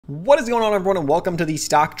What is going on, everyone, and welcome to the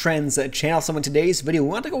Stock Trends channel. So in today's video, we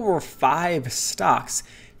want to go over 5 stocks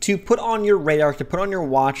to put on your radar, to put on your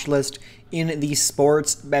watch list in the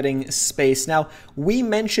sports betting space. Now, we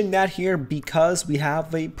mentioned that here because we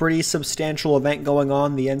have a pretty substantial event going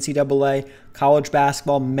on, the NCAA college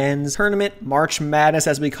basketball men's tournament, March Madness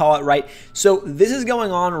as we call it, right? So this is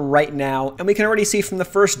going on right now, and we can already see from the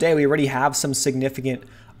first day, we already have some significant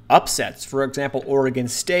upsets. For example, Oregon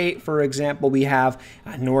State. For example, we have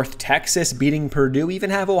North Texas beating Purdue. We even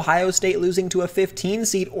have Ohio State losing to a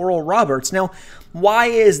 15-seed Oral Roberts. Now, why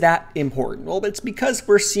is that important? Well, it's because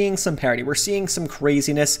we're seeing some parity. We're seeing some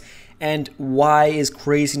craziness. And why is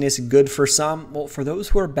craziness good for some? Well, for those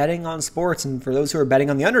who are betting on sports and for those who are betting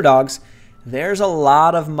on the underdogs, there's a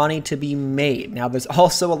lot of money to be made. Now, there's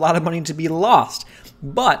also a lot of money to be lost.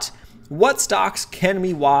 But what stocks can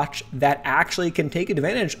we watch that actually can take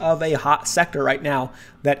advantage of a hot sector right now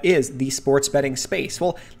that is the sports betting space?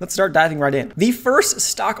 Well, let's start diving right in. The first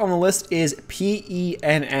stock on the list is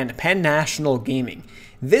PENN, Penn National Gaming.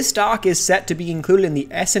 This stock is set to be included in the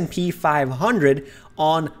S&P 500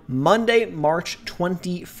 on Monday, March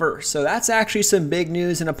 21st. So that's actually some big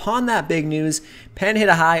news. And upon that big news, Penn hit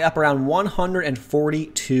a high up around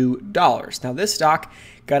 $142. Now, this stock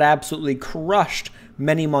got absolutely crushed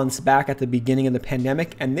many months back at the beginning of the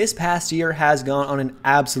pandemic, and this past year has gone on an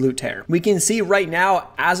absolute tear. We can see right now,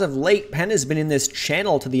 as of late, Penn has been in this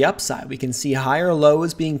channel to the upside. We can see higher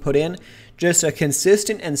lows being put in, just a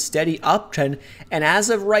consistent and steady uptrend, and as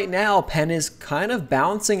of right now, Penn is kind of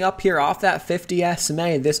bouncing up here off that 50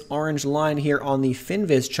 SMA. This orange line here on the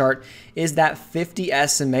FinViz chart is that 50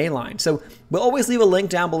 SMA line. So we'll always leave a link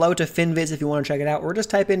down below to FinViz if you want to check it out, or just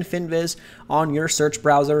type in FinViz on your search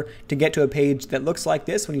browser to get to a page that looks like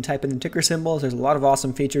this. When you type in the ticker symbols, there's a lot of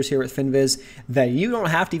awesome features here with FinViz that you don't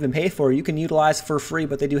have to even pay for. You can utilize for free,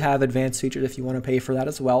 but they do have advanced features if you want to pay for that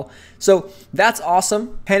as well. So that's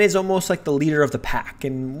awesome. Penn is almost like the leader of the pack.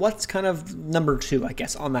 And what's kind of number 2, I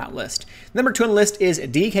guess, on that list? Number 2 on the list is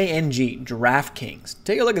DKNG, DraftKings.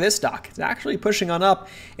 Take a look at this stock. It's actually pushing on up.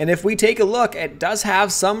 And if we take a look, it does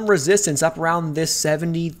have some resistance up around this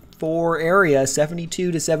 74 area,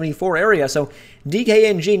 72 to 74 area. So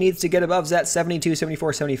DKNG needs to get above that 72,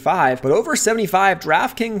 74, 75. But over 75,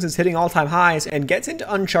 DraftKings is hitting all-time highs and gets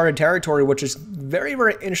into uncharted territory, which is very,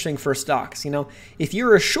 very interesting for stocks. You know, if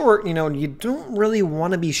you're a short, you don't really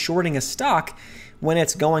want to be shorting a stock when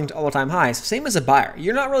it's going to all-time highs. Same as a buyer.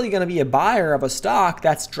 You're not really going to be a buyer of a stock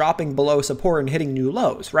that's dropping below support and hitting new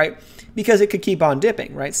lows, right? Because it could keep on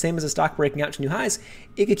dipping, right? Same as a stock breaking out to new highs,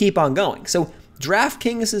 it could keep on going. So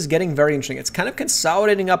DraftKings is getting very interesting. It's kind of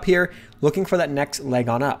consolidating up here, looking for that next leg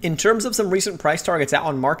on up. In terms of some recent price targets, out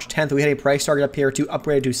on March 10th, we had a price target up here to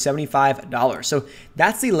upgrade to $75. So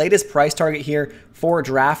that's the latest price target here for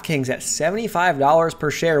DraftKings at $75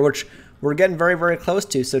 per share, which we're getting very, very close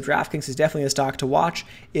to. So DraftKings is definitely a stock to watch.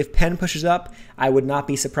 If Penn pushes up, I would not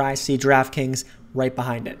be surprised to see DraftKings right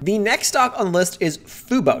behind it. The next stock on the list is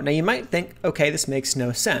Fubo. Now you might think, okay, this makes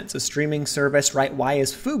no sense. A streaming service, right? Why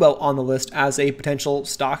is Fubo on the list as a potential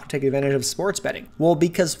stock to take advantage of sports betting? Well,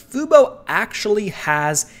 because Fubo actually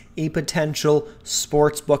has a potential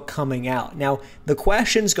sports book coming out. Now, the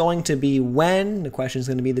question's going to be when, the question's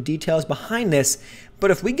going to be the details behind this,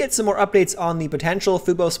 but if we get some more updates on the potential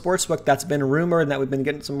Fubo sportsbook that's been rumored and that we've been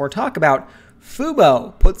getting some more talk about,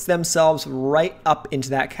 Fubo puts themselves right up into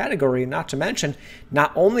that category. Not to mention,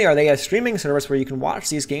 not only are they a streaming service where you can watch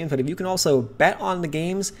these games, but if you can also bet on the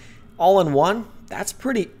games all in one, that's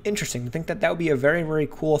pretty interesting. I think that would be a very, very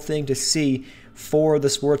cool thing to see for the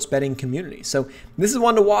sports betting community. So this is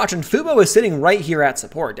one to watch, and Fubo is sitting right here at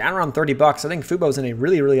support, down around 30 bucks. I think Fubo is in a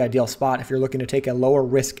really, really ideal spot if you're looking to take a lower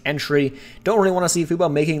risk entry. Don't really want to see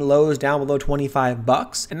Fubo making lows down below 25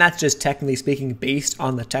 bucks, and that's just technically speaking based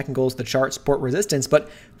on the technicals, the chart, support, resistance, but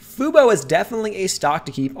Fubo is definitely a stock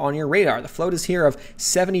to keep on your radar. The float is here of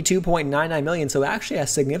 72.99 million, so actually a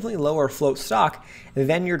significantly lower float stock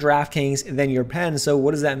than your DraftKings, than your Penn. So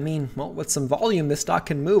what does that mean? Well, with some volume, this stock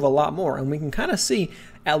can move a lot more, and we can kind of see,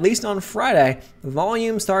 at least on Friday,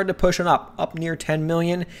 volume started to push on up near 10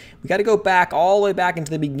 million. We got to go back all the way back into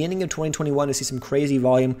the beginning of 2021 to see some crazy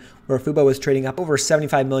volume where Fubo was trading up over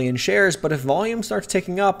 75 million shares. But if volume starts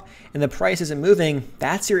ticking up and the price isn't moving,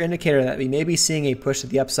 that's your indicator that we may be seeing a push to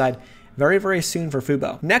the upside very, very soon for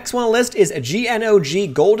Fubo. Next one on the list is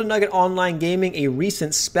GNOG, Golden Nugget Online Gaming, a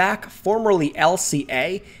recent SPAC, formerly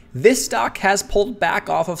LCA. This stock has pulled back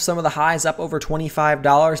off of some of the highs up over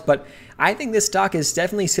 $25, but I think this stock is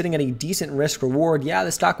definitely sitting at a decent risk reward. Yeah,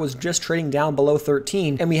 the stock was just trading down below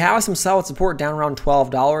 13, and we have some solid support down around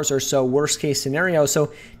 $12 or so, worst case scenario.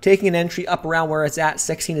 So taking an entry up around where it's at,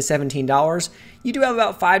 $16 to $17, You do have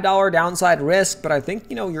about $5 downside risk, but I think,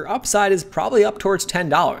 your upside is probably up towards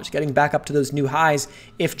 $10, getting back up to those new highs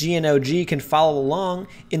if GNOG can follow along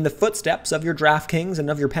in the footsteps of your DraftKings and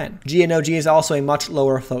of your Penn. GNOG is also a much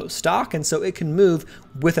lower float stock, and so it can move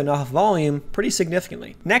with enough volume pretty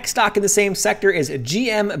significantly. Next stock in the same sector is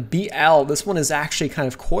GMBL. This one is actually kind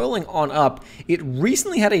of coiling on up. It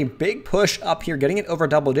recently had a big push up here, getting it over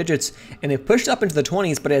double digits, and it pushed up into the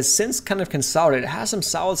 20s, but has since kind of consolidated. It has some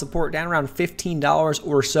solid support down around $15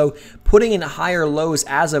 or so, putting in higher lows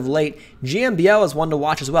as of late. GMBL is one to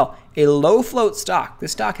watch as well. A low float stock.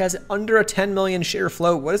 This stock has under a 10 million share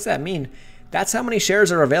float. What does that mean? That's how many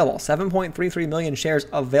shares are available. 7.33 million shares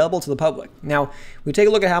available to the public. Now, we take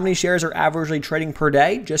a look at how many shares are averagely trading per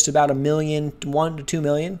day. Just about 1 million, 1 to 2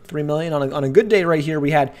 million, 3 million. On a good day right here,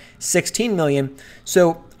 we had 16 million.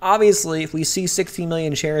 So obviously, if we see 16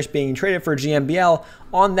 million shares being traded for GMBL,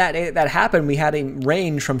 on that day that happened, we had a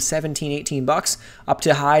range from 17, 18 bucks up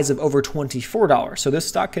to highs of over $24. So this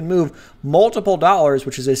stock can move multiple dollars,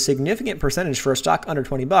 which is a significant percentage for a stock under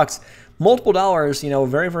 20 bucks, multiple dollars,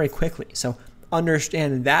 very, very quickly. So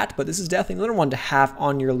understand that, but this is definitely another one to have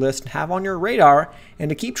on your list, have on your radar, and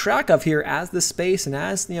to keep track of here as the space and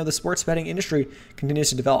as the sports betting industry continues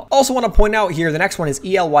to develop. Also want to point out here, the next one is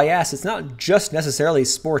ELYS. It's not just necessarily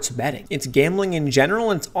sports betting. It's gambling in general,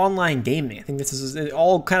 and it's online gaming. I think this is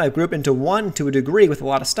all kind of grouped into one to a degree with a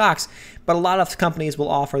lot of stocks, but a lot of companies will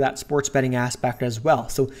offer that sports betting aspect as well.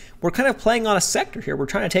 So we're kind of playing on a sector here. We're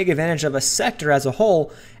trying to take advantage of a sector as a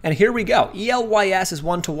whole, and here we go. ELYS is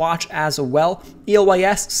one to watch as well.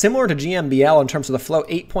 ELYS, similar to GMBL in terms of the float,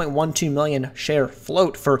 8.12 million share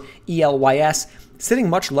float for ELYS, sitting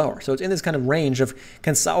much lower. So it's in this kind of range of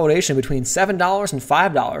consolidation between $7 and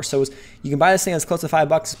 $5. So you can buy this thing as close to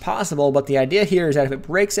 $5 as possible, but the idea here is that if it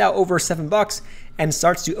breaks out over $7 and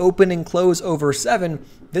starts to open and close over $7,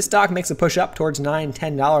 this stock makes a push up towards $9,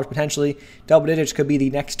 $10 potentially. Double digits could be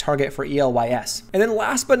the next target for ELYS. And then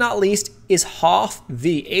last but not least is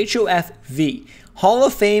HOFV, HOFV. Hall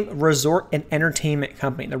of Fame Resort and Entertainment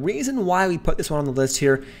Company. The reason why we put this one on the list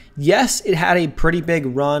here, yes, it had a pretty big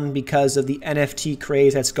run because of the NFT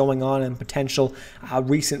craze that's going on and potential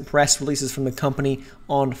recent press releases from the company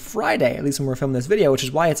on Friday, at least when we're filming this video, which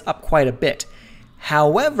is why it's up quite a bit.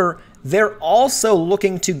 However, they're also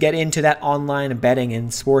looking to get into that online betting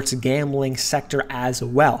and sports gambling sector as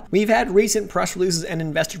well. We've had recent press releases and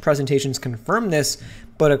investor presentations confirm this,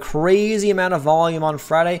 but a crazy amount of volume on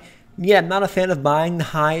Friday. Yeah, I'm not a fan of buying the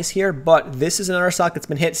highs here, but this is another stock that's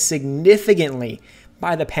been hit significantly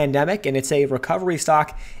by the pandemic, and it's a recovery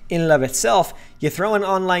stock in and of itself. You throw in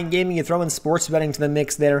online gaming, you throw in sports betting to the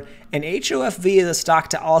mix there, and HOFV is a stock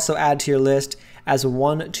to also add to your list as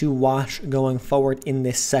one to watch going forward in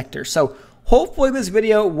this sector. So hopefully this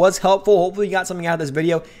video was helpful. Hopefully you got something out of this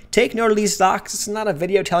video. Take note of these stocks. It's not a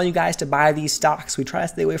video telling you guys to buy these stocks. We try to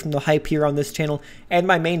stay away from the hype here on this channel and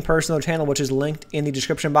my main personal channel, which is linked in the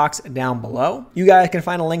description box down below. You guys can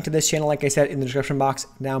find a link to this channel, like I said, in the description box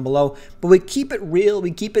down below. But we keep it real.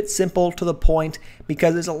 We keep it simple to the point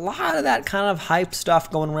because there's a lot of that kind of hype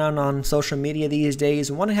stuff going around on social media these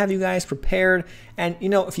days. We want to have you guys prepared. And,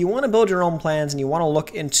 if you want to build your own plans and you want to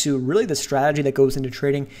look into really the strategy that goes into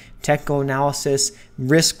trading, technical analysis,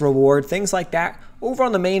 risk reward, things like that, over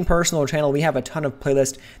on the main personal channel, we have a ton of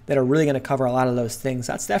playlists that are really going to cover a lot of those things.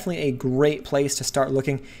 That's definitely a great place to start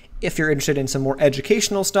looking if you're interested in some more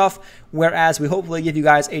educational stuff, whereas we hopefully give you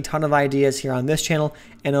guys a ton of ideas here on this channel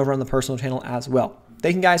and over on the personal channel as well.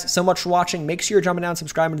 Thank you guys so much for watching. Make sure you're jumping down,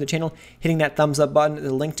 subscribing to the channel, hitting that thumbs up button,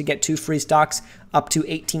 the link to get 2 free stocks up to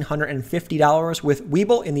 $1,850 with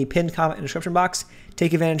Webull in the pinned comment and description box.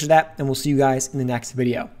 Take advantage of that, and we'll see you guys in the next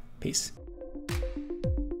video. Peace.